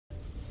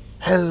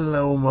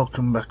Hello and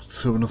welcome back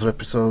to another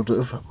episode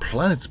of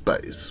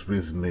Planetbase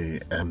with me,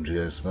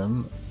 MGS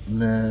Man.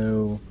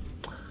 Now,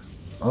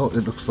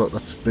 it looks like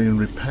that's been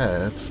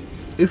repaired.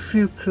 If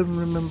you can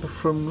remember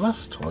from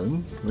last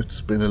time, it's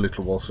been a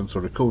little while since I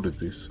recorded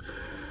this.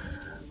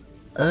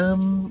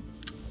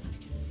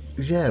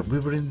 Yeah, we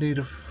were in need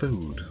of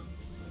food.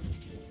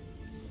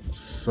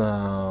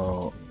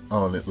 So,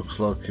 and it looks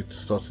like it's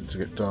starting to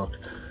get dark.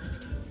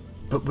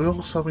 But we're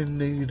also in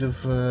need of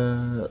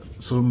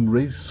some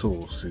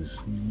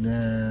resources.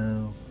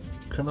 Now,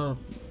 can I?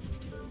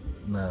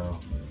 No.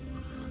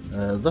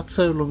 That's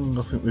how long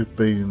I think we've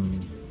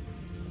been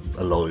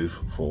alive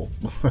for.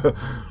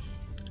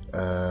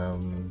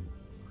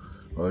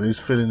 Well, he's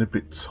feeling a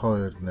bit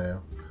tired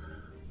now.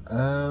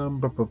 No,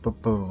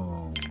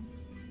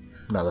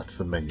 that's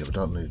the menu. I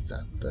don't need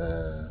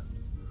that.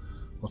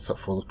 What's that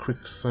for? The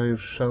quick save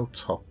show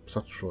tops.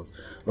 That's right.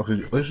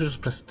 Okay, I should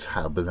just press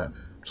tab and that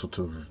sort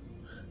of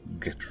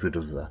get rid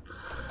of that.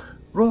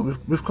 Right,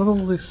 we've got all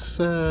this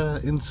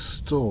in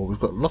store. We've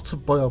got lots of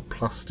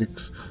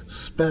bioplastics,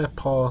 spare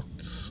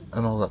parts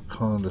and all that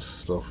kind of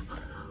stuff.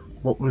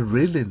 What we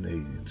really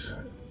need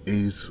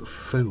is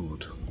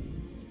food,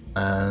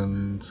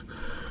 and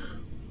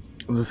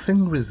the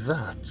thing with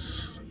that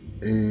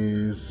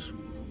is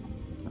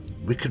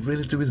we could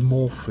really do with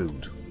more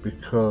food,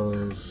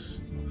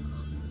 because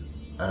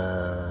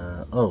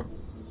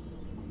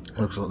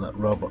looks like that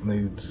robot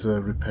needs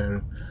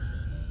repairing.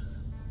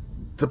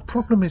 The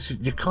problem is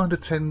you kind of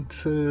tend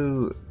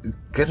to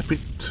get a bit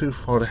too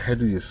far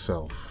ahead of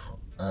yourself,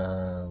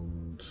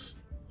 and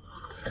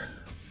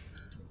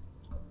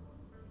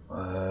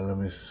let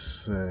me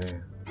see,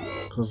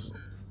 because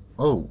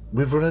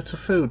we've run out of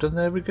food, and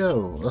there we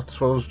go. That's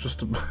what I was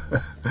just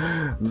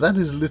that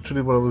is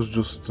literally what I was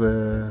just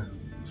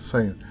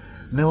saying.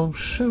 Now I'm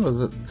sure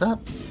that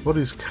what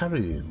he's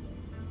carrying,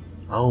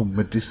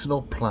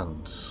 medicinal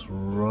plants,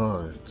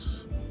 right?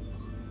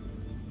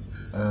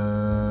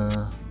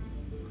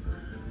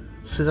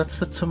 See, that's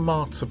the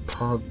tomato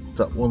pod,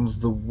 that one's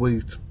the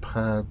wheat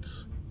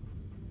pads.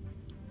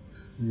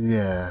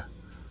 Yeah.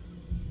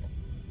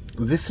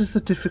 This is the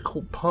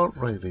difficult part,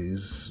 really,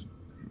 is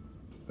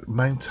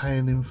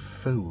maintaining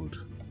food.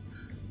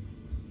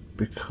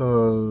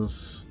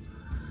 Because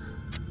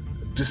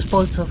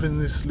despite having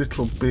this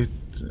little bit,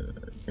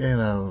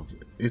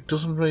 it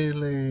doesn't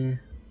really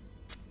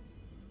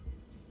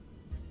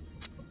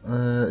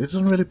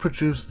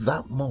produce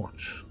that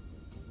much.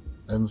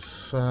 And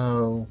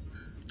so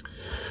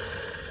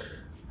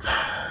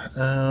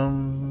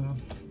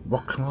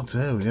what can I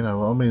do?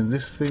 I mean,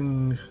 this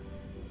thing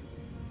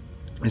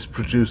is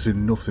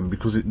producing nothing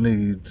because it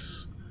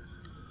needs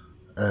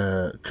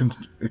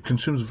it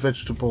consumes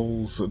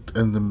vegetables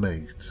and the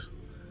meat,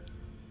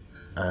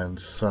 and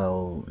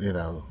so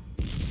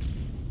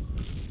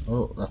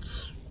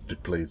that's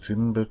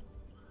depleting, but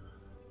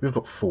we've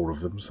got 4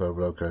 of them, so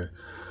we're okay.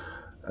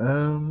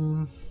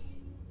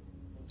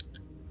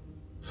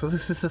 So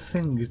this is the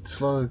thing, it's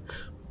like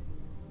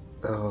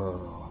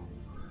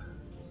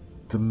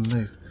the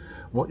meat.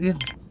 What you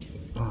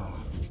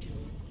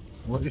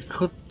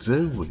could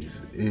do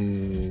with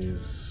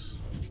is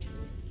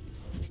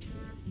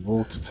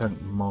water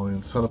tank,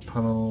 mine, solar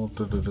panel.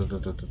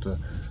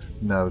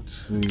 No,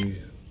 it's the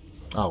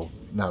no,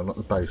 not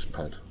the base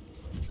pad.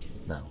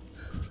 No,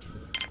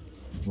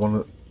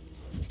 no,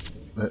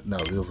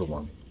 the other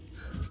one.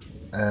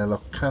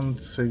 Like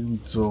canteen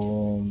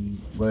dome.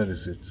 Where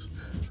is it?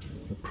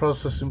 The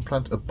processing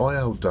plant, a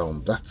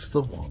biodome. That's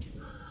the one.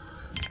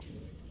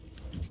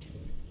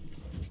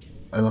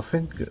 And I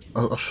think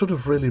I should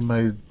have really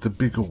made the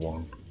bigger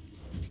one,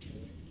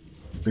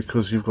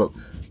 because you've got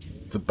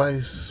the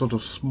base sort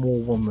of small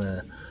one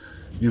there,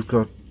 you've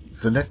got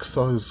the next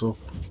size up,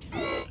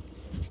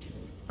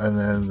 and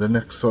then the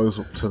next size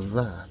up to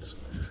that.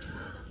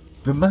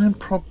 The main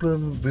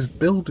problem with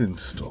building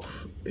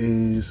stuff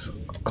is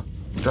I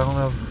don't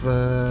have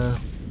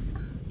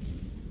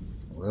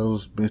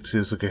those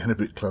meteors are getting a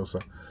bit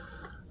closer.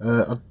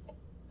 I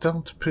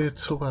don't appear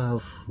to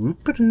have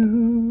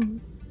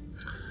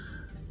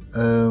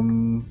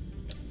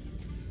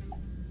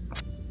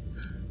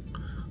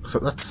so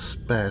that's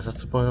spares,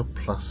 that's a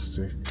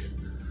bioplastic,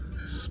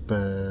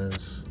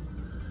 spares,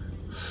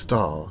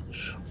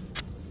 starch,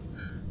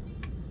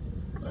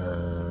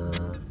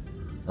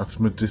 that's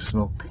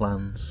medicinal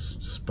plants,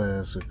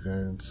 spares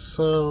again.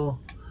 So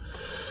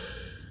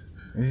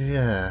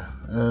yeah,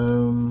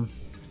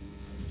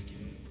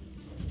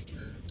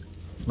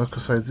 like I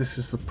say, this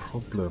is the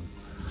problem.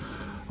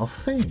 I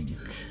think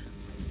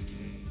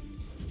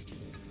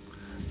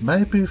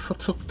maybe if I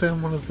took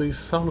down one of these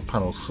solar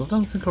panels, because I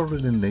don't think I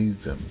really need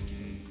them.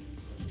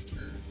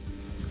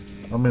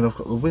 I mean, I've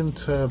got the wind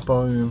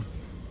turbine,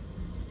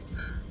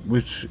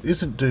 which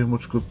isn't doing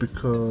much good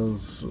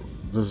because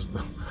there's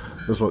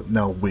like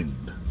no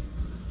wind.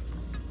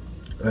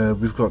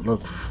 We've got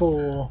like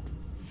 4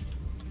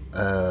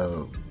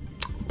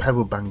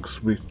 power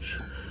banks, which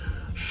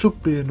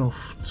should be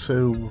enough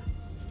to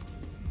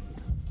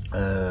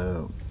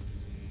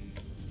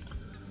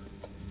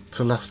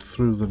to last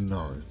through the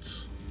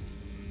night.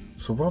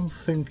 So what I'm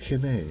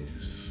thinking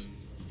is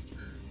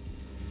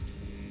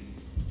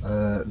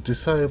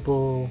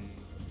disable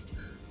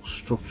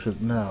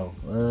structured now.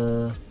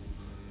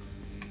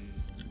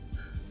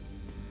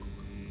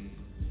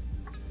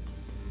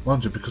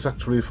 Mind you, because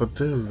actually if I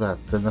do that,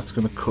 then that's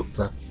going to cut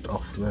that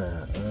off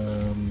there.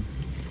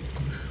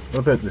 What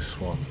about this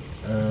one?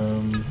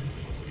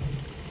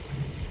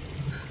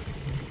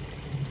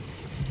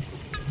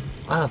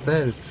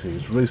 There it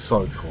is.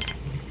 Recycle.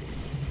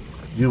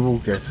 You will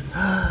get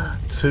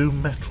 2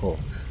 metal.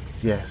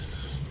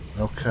 Yes.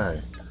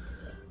 Okay.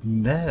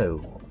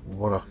 Now,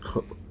 what I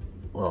could...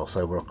 Well, I'll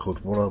say what I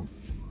could. What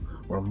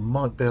I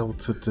might be able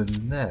to do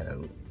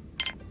now...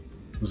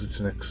 Was it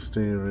an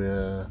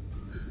exterior...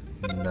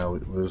 No,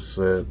 it was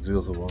the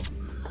other one.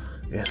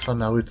 Yes, I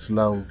know it's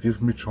low.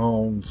 Give me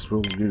chance,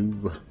 will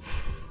you?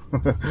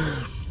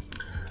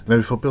 Now,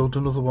 if I build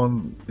another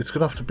one, it's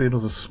going to have to be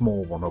another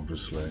small one,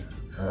 obviously.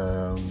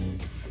 Let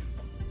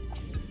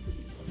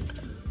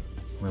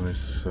me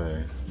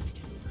see.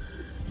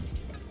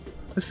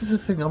 This is the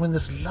thing. I mean,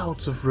 there's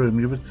loads of room.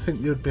 You would think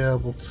you'd be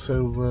able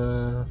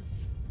to,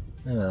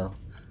 you know.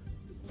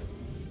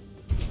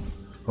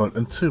 Right,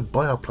 and 2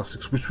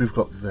 bioplastics, which we've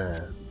got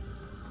there.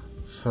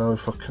 So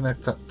if I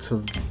connect that to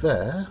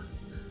there,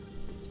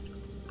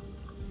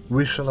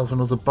 we shall have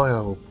another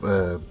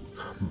biodome.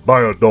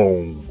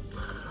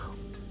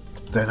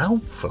 Then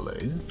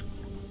hopefully,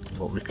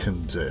 what we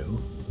can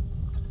do,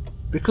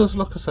 because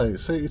like I say,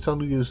 see, it's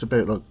only used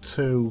about like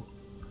 2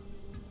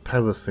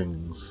 power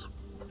things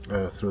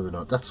through the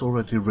night. That's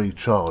already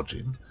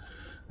recharging.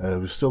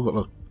 We've still got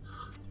like,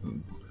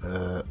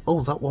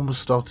 oh, that one was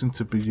starting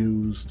to be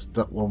used.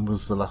 That one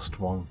was the last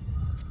one.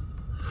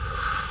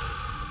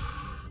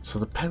 So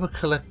the power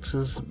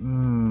collectors, I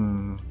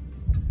mean,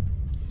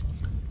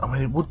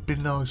 it would be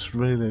nice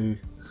really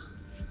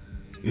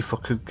if I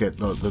could get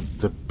like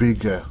the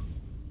bigger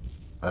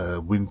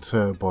wind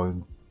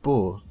turbine,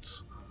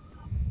 but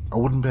I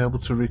wouldn't be able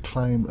to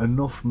reclaim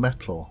enough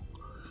metal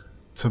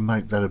to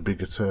make that a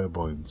bigger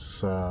turbine.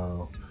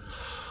 So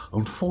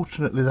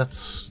unfortunately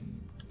that's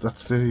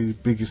the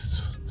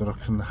biggest that I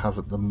can have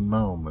at the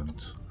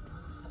moment.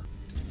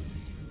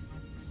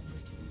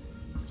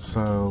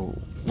 So,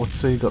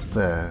 what's he got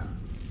there?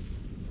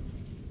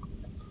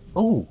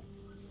 Oh!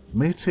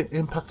 Meteor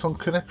impact on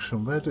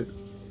connection.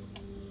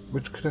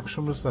 Which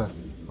connection was that?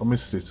 I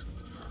missed it.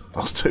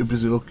 I was too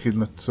busy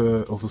looking at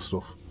other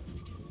stuff.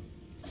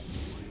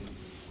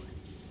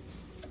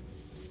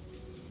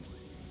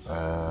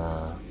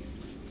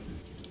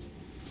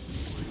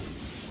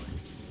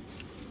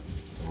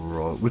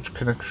 Right, which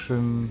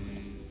connection?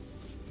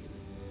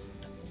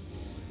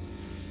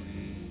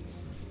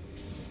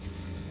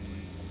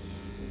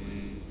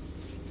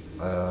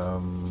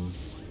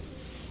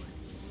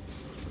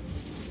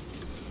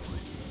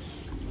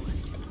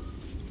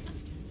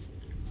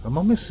 Am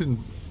I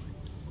missing?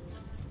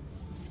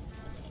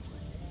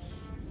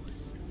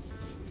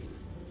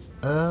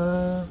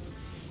 Well,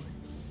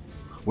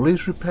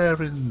 he's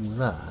repairing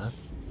that.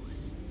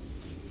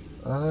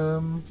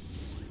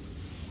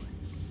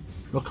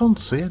 I can't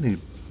see any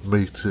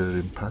meteor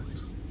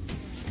impact.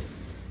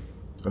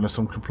 Unless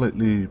I'm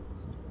completely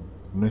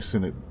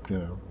missing it,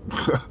 you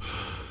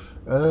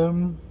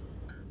know.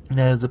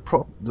 Now, they're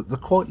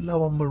quite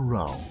low on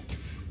morale.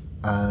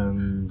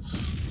 And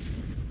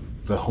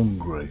they're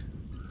hungry.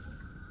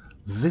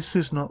 This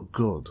is not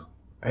good.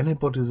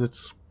 Anybody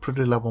that's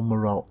pretty low on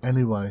morale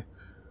anyway,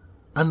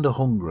 and are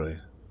hungry,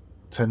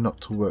 tend not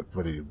to work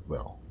very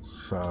well.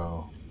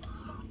 So,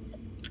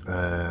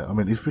 I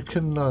mean, if we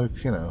can,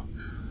 like, you know,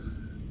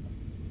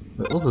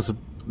 there's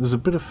a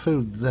bit of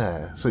food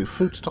there. So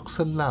food stocks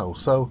are low.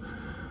 So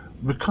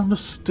we're kind of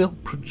still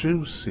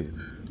producing.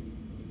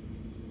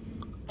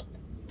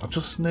 I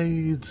just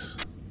need.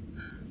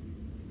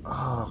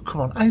 Oh,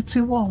 come on,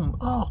 81.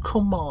 Oh,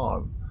 come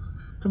on.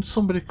 Can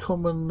somebody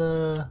come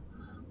and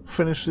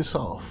finish this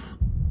off?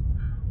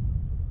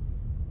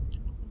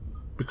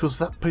 Because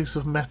that piece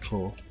of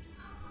metal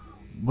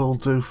will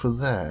do for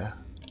there.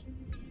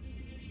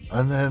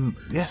 And then,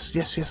 yes.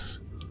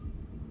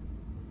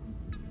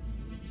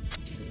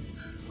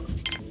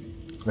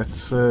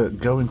 Let's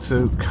go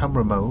into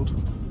camera mode.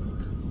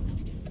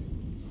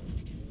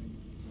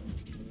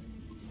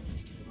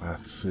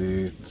 That's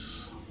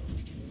it.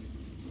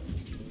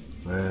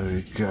 There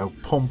we go.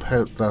 Pump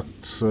out that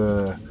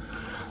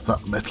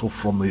that metal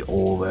from the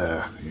ore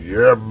there.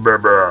 Yeah,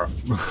 baby.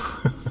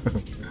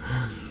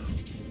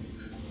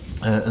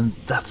 And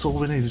that's all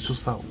we need, is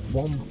just that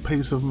one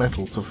piece of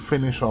metal to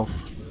finish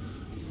off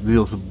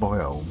the other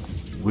biome,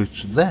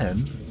 which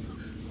then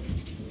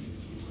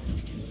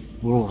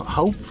will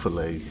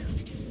hopefully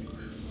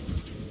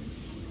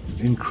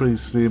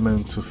increase the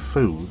amount of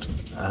food,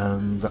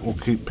 and that will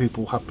keep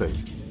people happy.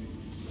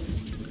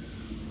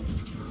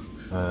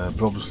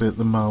 But obviously at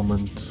the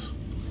moment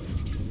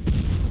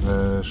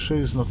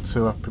she's not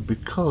too happy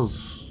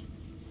because,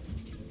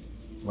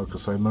 like I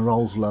say,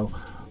 morale's low.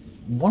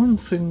 One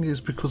thing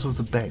is because of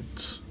the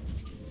beds.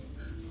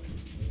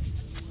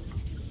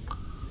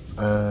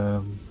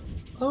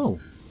 Oh,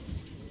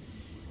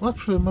 well,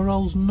 actually,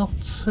 morale's not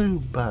too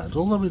bad.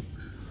 Although it,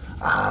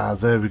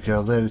 there we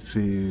go. There it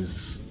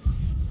is.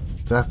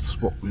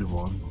 That's what we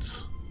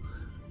want.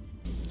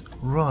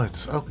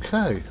 Right.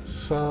 Okay.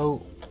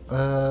 So,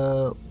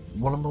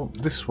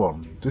 this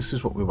one. This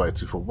is what we're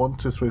waiting for. 1,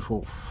 2, 3,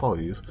 4,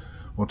 5.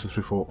 1, 2,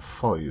 3, 4,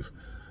 5.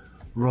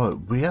 Right.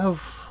 We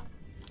have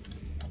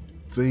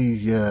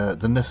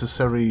the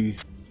necessary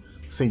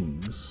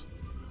things.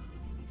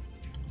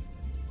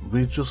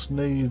 We just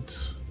need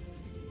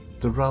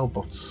the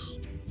robots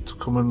to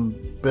come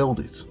and build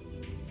it.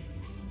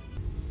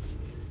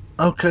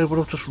 Okay, what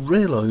I've just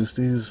realised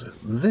is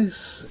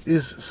this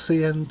is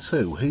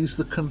CN2. He's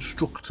the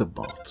constructor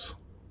bot.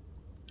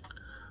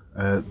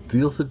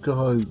 The other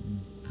guy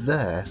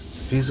there,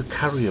 he's a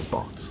carrier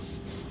bot.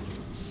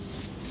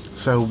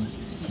 So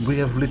we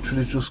have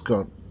literally just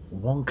got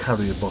one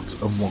carrier bot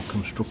and one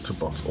constructor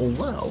bot.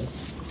 Although,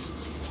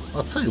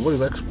 I'll tell you what, he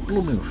works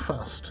blooming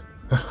fast.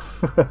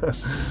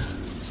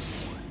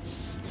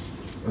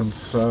 And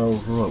so,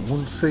 right,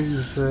 once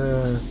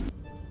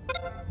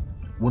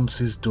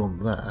he's done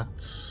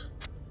that,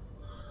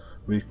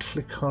 we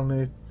click on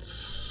it.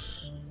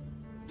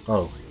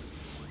 Oh,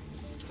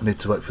 I need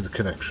to wait for the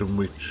connection,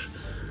 which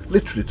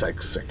literally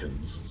takes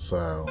seconds.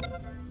 So,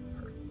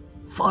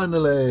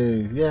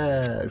 finally,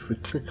 yeah, if we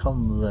click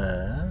on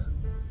there,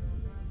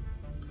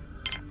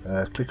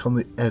 click on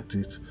the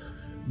edit.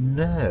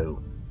 Now,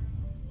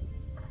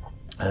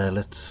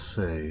 let's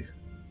see.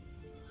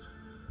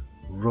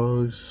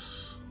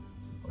 Royce.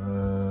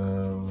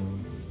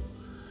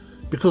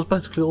 Because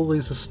basically all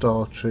these are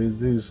starchy,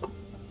 these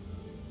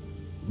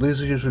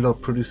are usually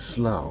like pretty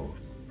slow.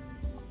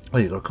 Oh,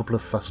 you got a couple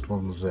of fast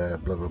ones there,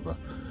 blah blah blah.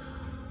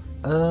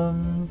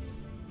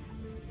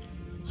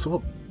 So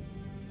what?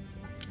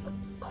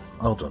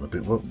 Hold on a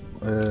bit. What?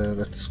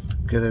 Let's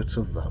get out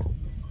of that.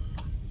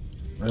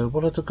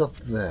 What have I got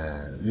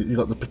there? You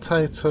got the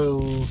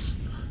potatoes,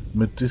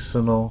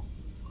 medicinal,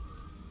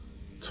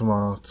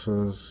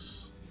 tomatoes.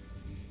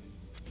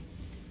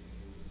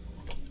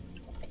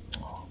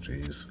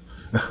 Jeez.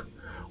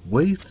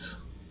 Wheat,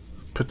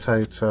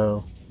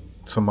 potato,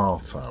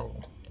 tomato.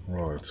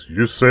 Right.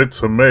 You said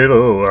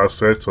tomato, I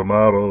said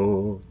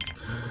tomato.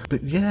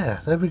 But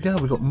yeah, there we go.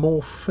 We got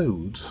more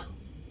food.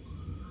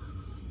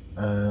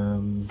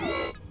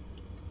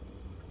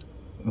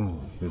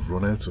 We've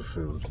run out of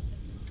food.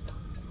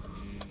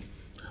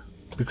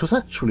 Because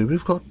actually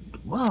we've got,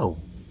 wow,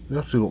 we've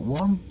actually got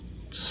 1,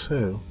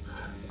 2.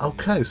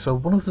 Okay, so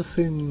one of the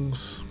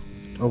things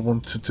I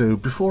want to do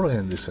before I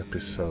end this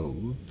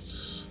episode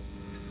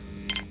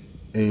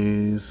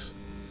is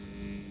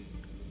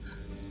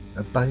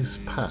a base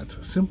pad,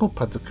 a simple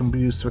pad that can be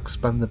used to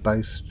expand the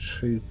base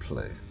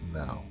cheaply.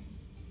 Now,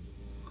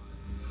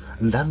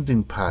 a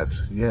landing pad,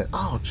 yeah.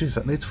 Oh, geez,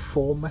 that needs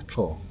 4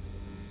 metal.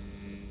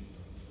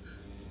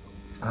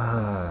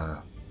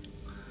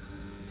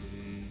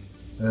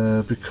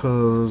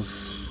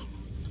 Because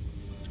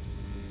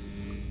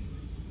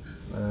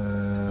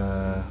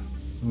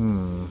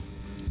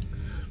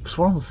because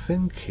what I'm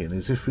thinking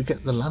is if we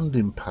get the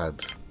landing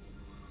pad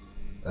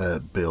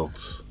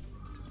built,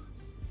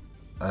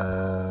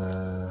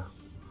 right,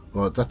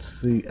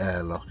 that's the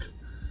airlock.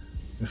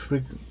 If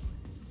we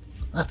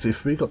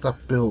got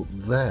that built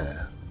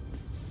there,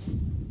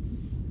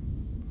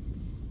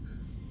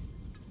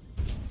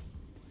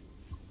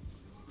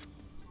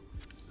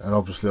 and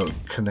obviously I'll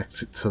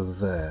connect it to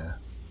there.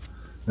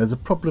 Now the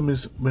problem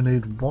is we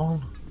need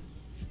 1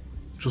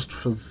 just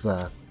for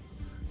that,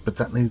 but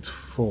that needs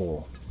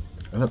 4.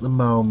 And at the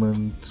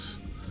moment,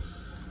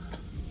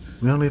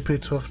 we only appear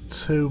to have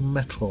 2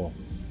 metal.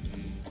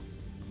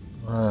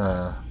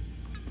 One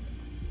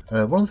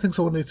of the things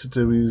I will need to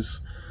do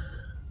is,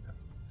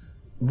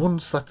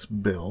 once that's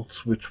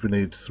built, which we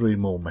need 3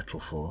 more metal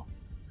for,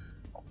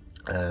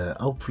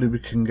 hopefully we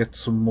can get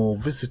some more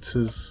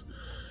visitors.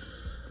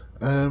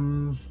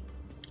 I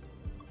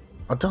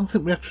don't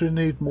think we actually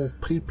need more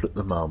people at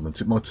the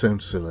moment. It might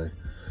sound silly,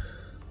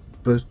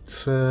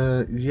 but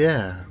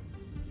yeah.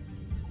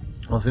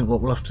 I think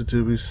what we'll have to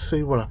do is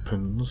see what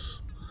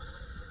happens,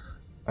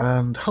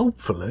 and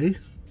hopefully,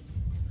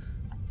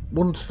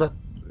 once that,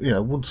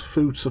 once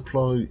food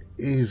supply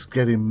is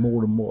getting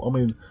more and more. I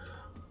mean,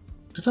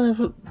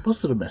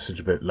 was there a message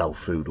about low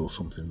food or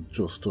something?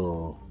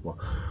 Or what?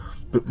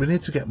 But we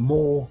need to get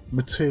more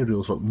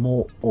materials, like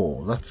more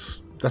ore.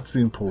 That's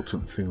the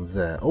important thing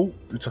there. Oh,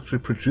 it's actually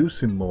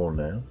producing more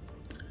now.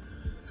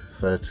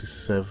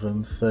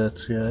 37,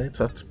 38.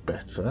 That's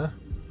better.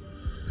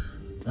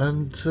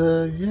 And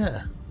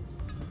yeah,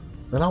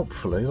 and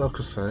hopefully, like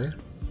I say,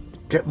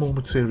 get more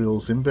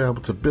materials in, be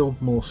able to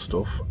build more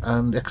stuff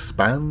and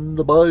expand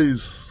the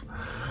base.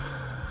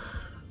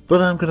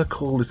 But I'm going to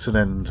call it an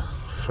end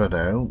for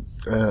now,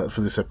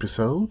 for this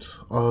episode.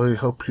 I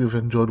hope you've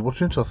enjoyed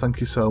watching it. I thank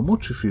you so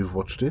much if you've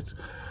watched it.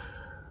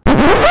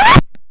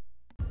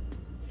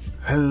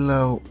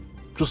 Hello,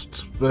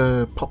 just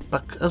pop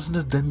back as an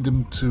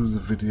addendum to the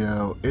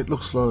video. It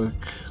looks like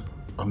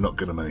I'm not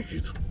going to make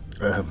it.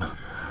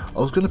 I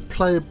was going to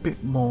play a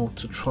bit more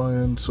to try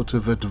and sort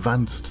of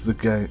advance the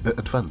game.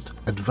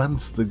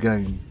 Advance the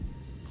game.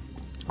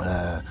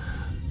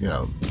 You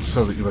know,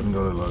 so that you haven't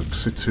got to like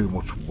see too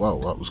much.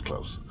 Wow, that was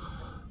close.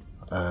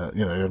 You know,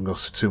 you haven't got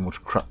to see too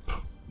much crap.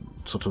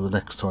 Sort of the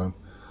next time.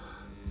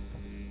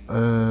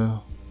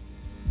 I'm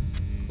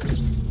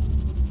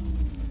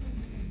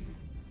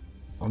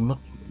not.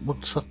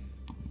 What's that?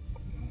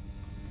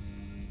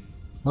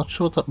 Not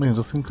sure what that means.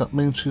 I think that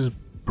means she's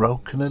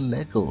broken a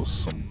leg or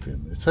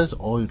something. It says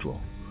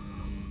idle.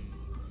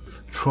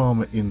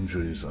 Trauma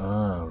injuries.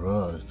 Ah,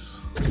 right.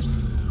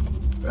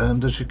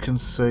 And as you can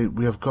see,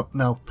 we have got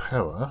now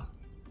power.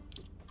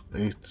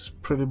 It's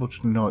pretty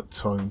much night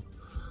time.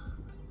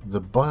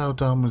 The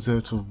biodome is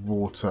out of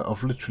water.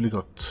 I've literally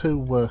got 2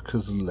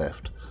 workers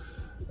left.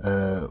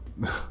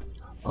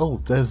 Oh,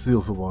 there's the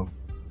other one.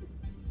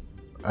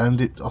 And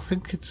I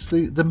think it's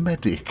the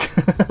medic.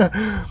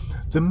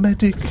 The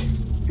medic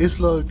is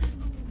like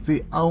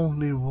the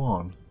only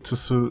one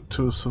to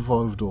have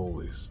survived all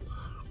this.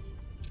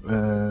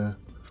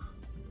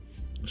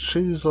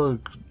 She's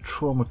like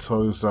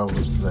traumatized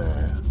over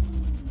there.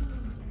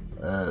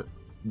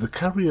 The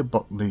carrier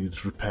bot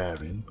needs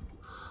repairing.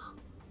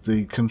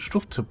 The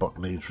constructor bot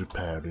needs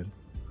repairing.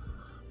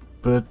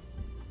 But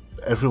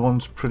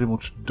everyone's pretty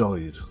much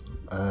died.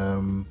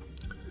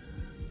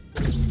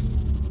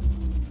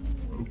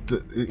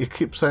 It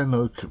keeps saying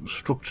like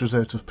structures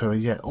out of power.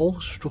 Yeah, all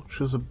the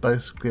structures are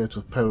basically out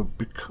of power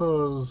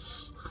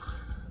because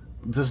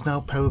there's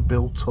no power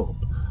built up.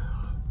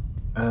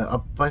 I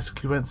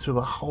basically went through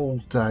a whole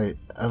day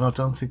and I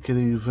don't think it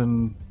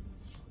even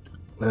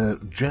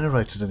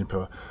generated any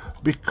power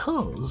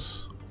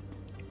because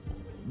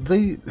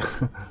these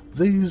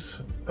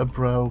are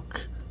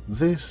broke.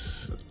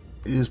 This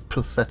is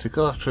pathetic.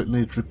 Actually, it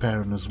needs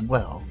repairing as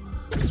well.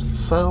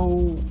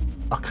 So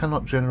I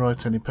cannot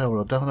generate any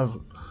power. I don't have.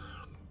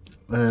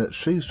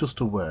 She's just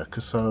a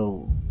worker,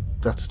 so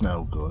that's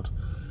no good.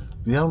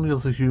 The only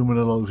other human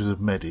alive is a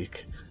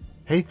medic.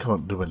 He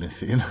can't do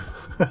anything.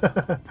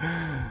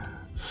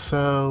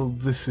 So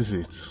this is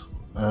it.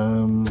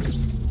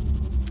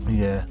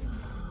 Yeah,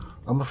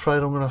 I'm afraid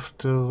I'm gonna have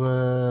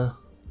to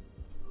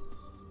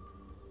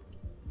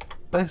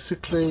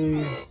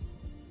basically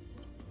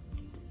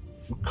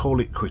call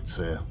it quits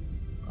here.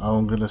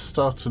 I'm gonna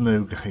start a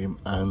new game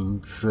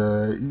and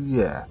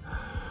yeah,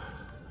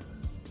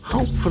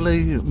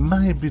 hopefully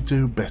maybe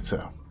do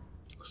better.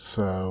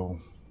 So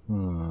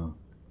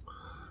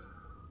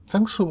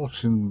thanks for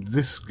watching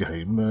this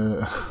game.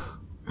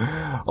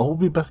 I'll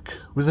be back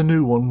with a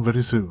new one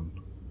very soon.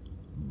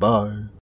 Bye.